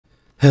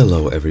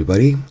Hello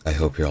everybody, I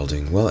hope you're all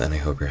doing well and I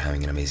hope you're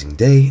having an amazing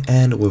day,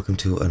 and welcome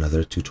to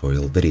another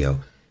tutorial video.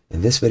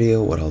 In this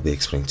video, what I'll be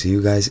explaining to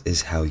you guys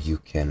is how you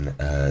can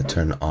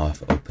turn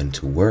off open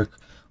to work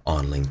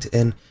on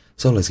LinkedIn.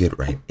 So let's get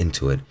right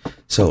into it.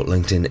 So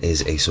LinkedIn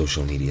is a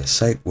social media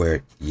site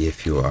where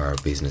if you are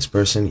a business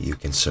person, you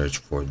can search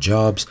for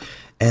jobs,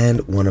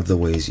 and one of the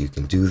ways you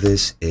can do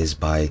this is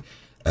by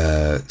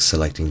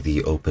selecting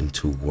the open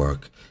to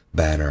work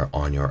banner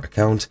on your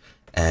account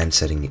and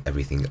setting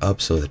everything up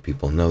so that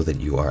people know that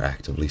you are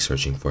actively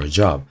searching for a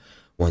job.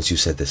 Once you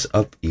set this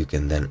up, you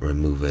can then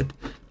remove it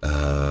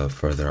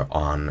further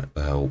on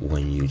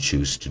when you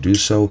choose to do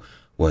so,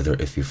 whether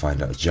if you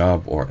find a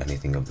job or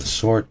anything of the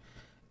sort.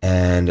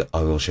 And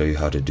I will show you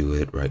how to do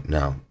it right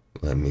now.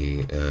 Let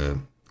me,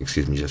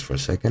 excuse me just for a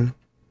second.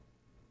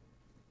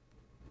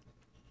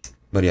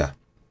 But yeah,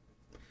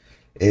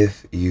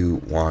 if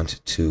you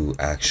want to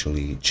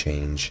actually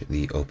change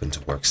the open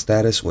to work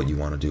status, what you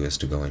want to do is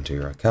to go into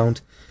your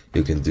account.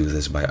 You can do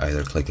this by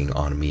either clicking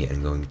on me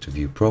and going to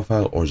view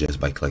profile, or just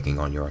by clicking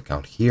on your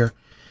account here.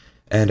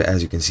 And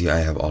as you can see,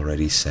 I have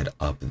already set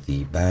up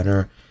the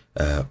banner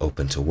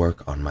open to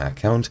work on my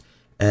account,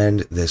 and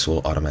this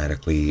will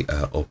automatically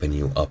open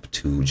you up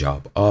to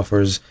job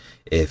offers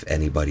if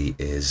anybody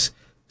is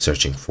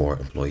searching for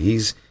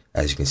employees.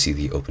 As you can see,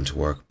 the open to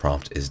work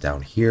prompt is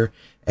down here,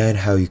 and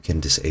how you can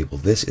disable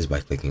this is by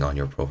clicking on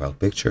your profile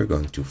picture,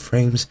 going to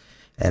frames,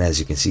 and as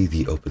you can see,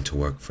 the open to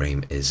work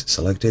frame is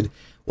selected.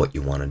 What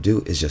you want to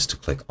do is just to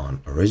click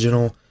on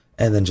original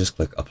and then just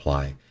click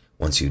apply.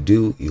 Once you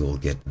do, you will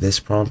get this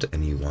prompt,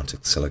 and you want to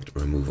select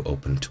remove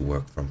open to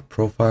work from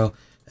profile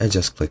and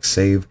just click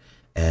save,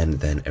 and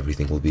then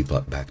everything will be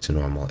brought back to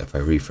normal. If I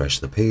refresh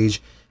the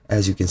page,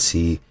 as you can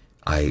see,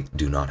 I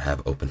do not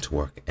have open to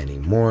work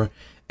anymore.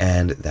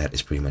 And that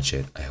is pretty much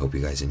it. I hope you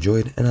guys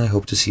enjoyed, and I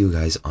hope to see you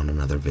guys on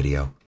another video.